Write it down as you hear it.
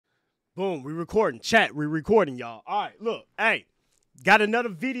Boom, we recording. Chat, we recording, y'all. All right, look, hey, got another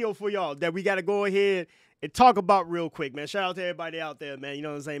video for y'all that we got to go ahead and talk about real quick, man. Shout out to everybody out there, man. You know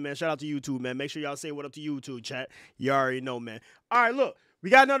what I'm saying, man? Shout out to YouTube, man. Make sure y'all say what up to YouTube, chat. You already know, man. All right, look, we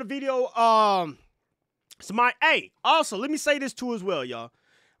got another video. Hey, also, let me say this too as well, y'all.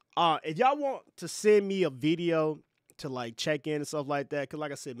 If y'all want to send me a video to like check in and stuff like that, because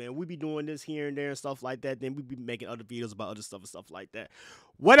like I said, man, we be doing this here and there and stuff like that, then we be making other videos about other stuff and stuff like that.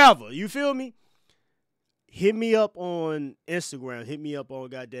 Whatever, you feel me? Hit me up on Instagram, hit me up on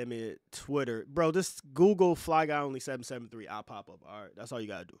goddamn it Twitter. Bro, just Google Fly Guy Only 773. I'll pop up. All right. That's all you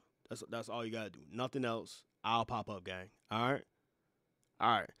gotta do. That's all you gotta do. Nothing else. I'll pop up, gang. All right. All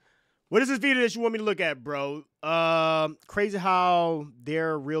right. What is this video that you want me to look at, bro? Crazy how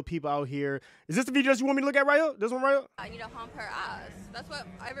there are real people out here. Is this the video that you want me to look at right here? This one right here? I need to hump her ass. That's what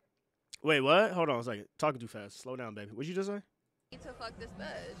I Wait, what? Hold on a second. Talking too fast. Slow down, baby. What'd you just say? need to fuck this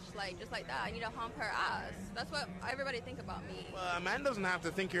bitch. Like, just like that. I need to hump her ass. That's what everybody think about me. Well, a man doesn't have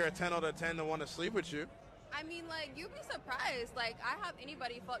to think you're a 10 out of 10 to want to sleep with you. I mean, like, you'd be surprised. Like, I have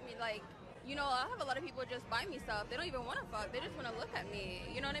anybody fuck me, like, you know, I have a lot of people just buy me stuff. They don't even want to fuck. They just want to look at me.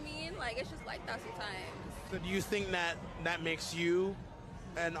 You know what I mean? Like, it's just like that sometimes. So do you think that that makes you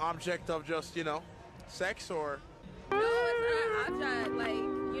an object of just, you know, sex or? No, it's not an object.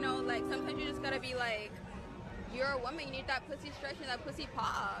 Like, you know, like, sometimes you just gotta be like, you're a woman. You need that pussy stretch and that pussy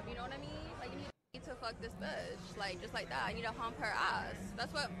pop. You know what I mean? Like, you need to fuck this bitch. Like, just like that. I need to hump her ass.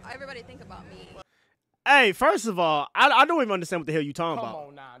 That's what everybody think about me. Hey, first of all, I don't even understand what the hell you talking about. Come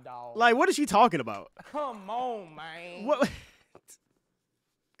on now, dog. Like, what is she talking about? Come on, man. What?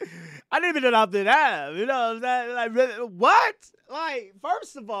 I didn't even know out there that. You know what I'm saying? Like, really, what? Like,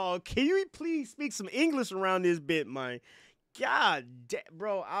 first of all, can you please speak some English around this bit, man? God damn,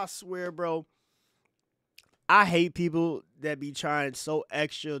 bro, I swear, bro. I hate people that be trying so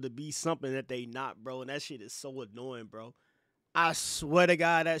extra to be something that they not, bro. And that shit is so annoying, bro. I swear to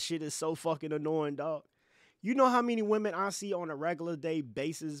God, that shit is so fucking annoying, dog. You know how many women I see on a regular day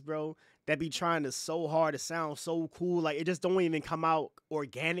basis, bro, that be trying to so hard to sound so cool, like it just don't even come out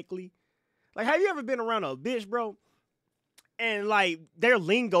organically? Like, have you ever been around a bitch, bro, and like their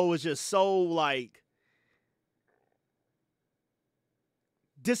lingo is just so like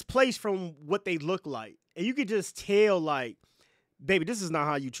displaced from what they look like, and you could just tell, like, baby, this is not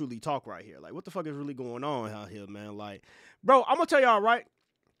how you truly talk right here. Like, what the fuck is really going on out here, man? Like, bro, I'm gonna tell y'all, right?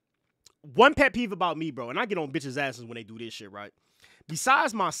 One pet peeve about me, bro, and I get on bitches' asses when they do this shit, right?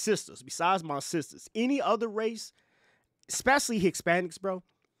 Besides my sisters, any other race, especially Hispanics, bro,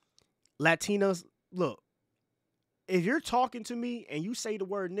 Latinos, look, if you're talking to me and you say the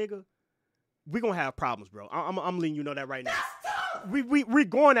word nigga, we're gonna have problems, bro. I'm letting you know that right now. We're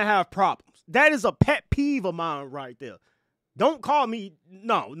going to have problems. That is a pet peeve of mine right there. Don't call me,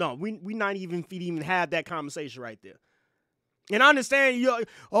 no, we not even have that conversation right there. And I understand you.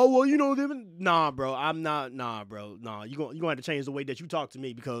 Oh well, you know, nah, bro. I'm not. Nah, bro. Nah, you gonna have to change the way that you talk to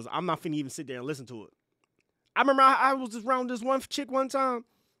me, because I'm not finna even sit there and listen to it. I remember I was just around this one chick one time,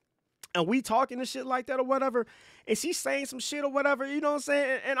 and we talking and shit like that or whatever, and she's saying some shit or whatever. You know what I'm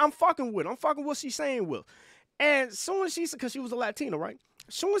saying? And I'm fucking with her. I'm fucking what she's saying with. And soon as because she was a Latina, right?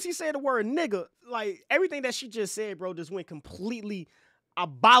 As soon as he said the word nigga, like everything that she just said, bro, just went completely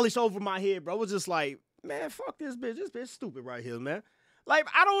abolished over my head, bro. It was just like, man, fuck this bitch. This bitch stupid right here, man. Like,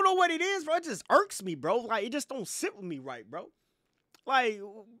 I don't know what it is, bro. It just irks me, bro. Like, it just don't sit with me right, bro. Like,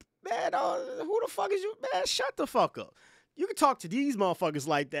 man, who the fuck is you? Man, shut the fuck up. You can talk to these motherfuckers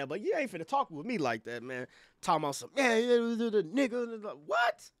like that, but you ain't finna talk with me like that, man. Talking about some, man, the nigga.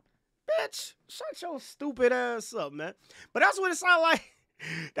 What? Bitch, shut your stupid ass up, man. But that's what it sound like.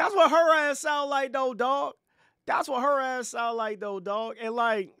 That's what her ass sound like, though, dog. That's what her ass sound like, though, dog. And,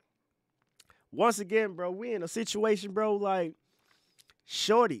 like, once again, bro, we in a situation, bro, like,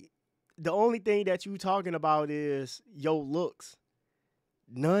 shorty, the only thing that you talking about is your looks.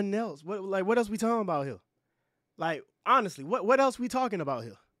 Nothing else. What else we talking about here? Like, honestly, what else we talking about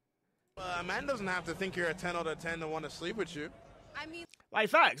here? Well, a man doesn't have to think you're a 10 out of 10 to want to sleep with you. I mean, like,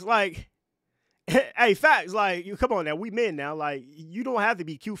 facts. Like, hey, facts. Like, you come on now. We men now. Like, you don't have to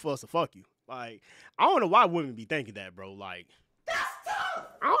be cute for us to fuck you. Like, I don't know why women be thinking that, bro. Like, I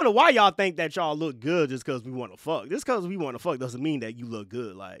don't know why y'all think that y'all look good just because we want to fuck. Just because we want to fuck doesn't mean that you look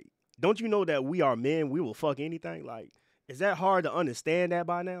good. Like, don't you know that we are men? We will fuck anything. Like, is that hard to understand that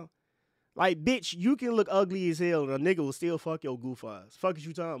by now? Like, bitch, you can look ugly as hell and a nigga will still fuck your goof eyes. Fuck is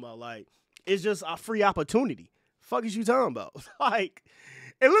you talking about? Like, it's just a free opportunity. Fuck is you talking about? Like,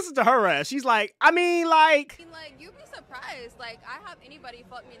 and listen to her ass. She's like, I mean, like, you'd be surprised. Like, I have anybody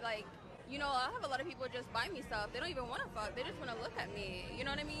fuck me, like, you know, I have a lot of people just buy me stuff. They don't even want to fuck. They just want to look at me. You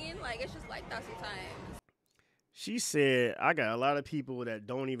know what I mean? Like, it's just like that sometimes. She said, I got a lot of people that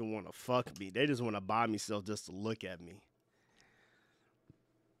don't even want to fuck me. They just want to buy me stuff just to look at me.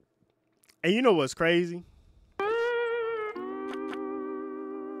 And you know what's crazy?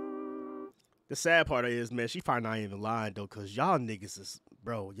 The sad part is, man, she probably not even lying, though, because y'all niggas is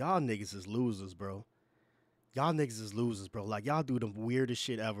losers, bro. Y'all niggas is losers, bro. Like, y'all do the weirdest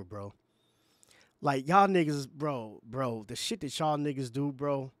shit ever, bro. Like, y'all niggas, bro, the shit that y'all niggas do,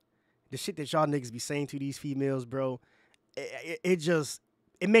 bro, the shit that y'all niggas be saying to these females, bro,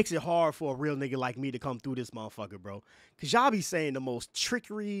 it makes it hard for a real nigga like me to come through this motherfucker, bro. Because y'all be saying the most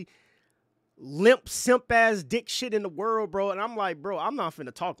trickery, limp, simp-ass dick shit in the world, bro. And I'm like, bro, I'm not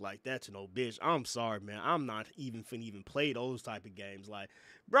finna talk like that to no bitch. I'm sorry, man. I'm not even finna play those type of games. Like,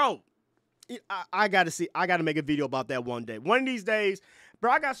 bro, I gotta make a video about that one day. One of these days,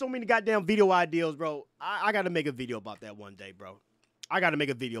 bro, I got so many goddamn video ideas, bro. I gotta make a video about that one day, bro. I gotta make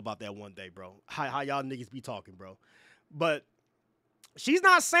a video about that one day, bro. How y'all niggas be talking, bro. But she's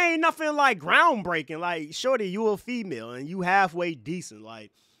not saying nothing like groundbreaking. Like, shorty, you a female and you halfway decent.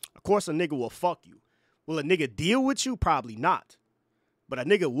 Like, of course a nigga will fuck you. Will a nigga deal with you? Probably not. But a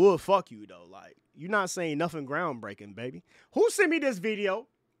nigga will fuck you, though. Like, you're not saying nothing groundbreaking, baby. Who sent me this video?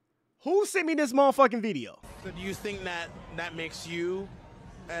 Who sent me this motherfucking video? So do you think that makes you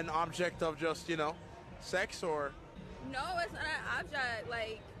an object of just, you know, sex, or? No, it's not an object.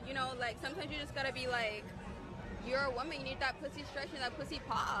 Like, you know, like sometimes you just gotta be like, you're a woman. You need that pussy stretch and that pussy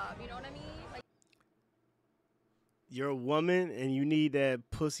pop. You know what I mean? Like, You're a woman and you need that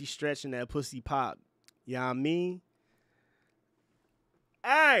pussy stretch and that pussy pop. You know what I mean?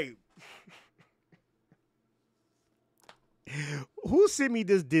 Hey! Who sent me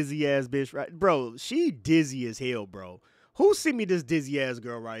this dizzy ass bitch, right? Bro, she dizzy as hell, bro. Who sent me this dizzy ass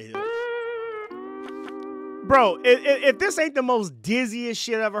girl right here? Bro, if this ain't the most dizziest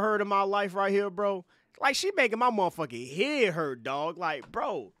shit I ever heard in my life right here, bro. Like, she making my motherfucking head hurt, dog. Like,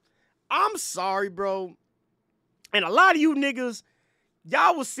 bro, I'm sorry, bro. And a lot of you niggas,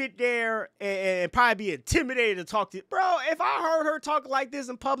 y'all will sit there and probably be intimidated to talk to. Bro, if I heard her talk like this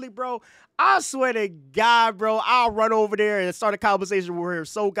in public, bro, I swear to God, bro, I'll run over there and start a conversation with her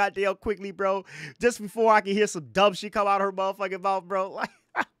so goddamn quickly, bro. Just before I can hear some dumb shit come out of her motherfucking mouth, bro. Like,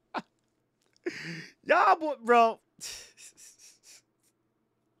 y'all, bro.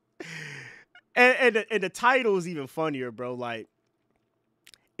 And the title is even funnier, bro. Like,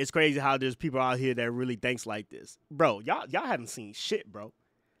 it's crazy how there's people out here that really thinks like this. Bro, y'all haven't seen shit, bro.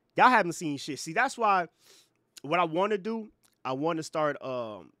 Y'all haven't seen shit. See, that's why what I want to do, I want to start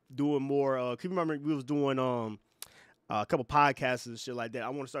doing more. Can you remember we was doing a couple podcasts and shit like that? I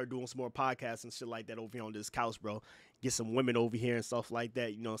want to start doing some more podcasts and shit like that over here on this couch, bro. Get some women over here and stuff like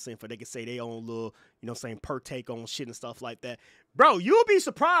that, you know what I'm saying? For they can say their own little, you know what I'm saying, partake on shit and stuff like that. Bro, you'll be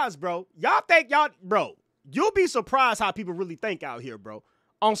surprised, bro. You'll be surprised how people really think out here, bro.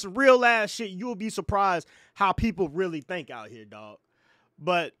 On some real ass shit, you'll be surprised how people really think out here, dog.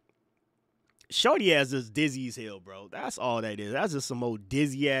 But shorty ass is dizzy as hell, bro. That's all that is. That's just some old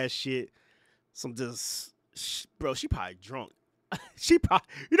dizzy ass shit. Some just, bro, she probably drunk. She probably,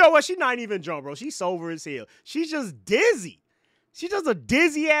 you know what? She not even drunk, bro. She's sober as hell. She's just dizzy. She's just a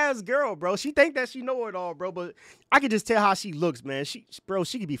dizzy ass girl, bro. She think that she know it all, bro. But I can just tell how she looks, man. She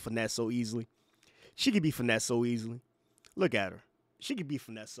could be finessed so easily. She could be finessed so easily. Look at her. She could be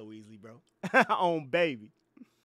finessed so easily, bro. On baby.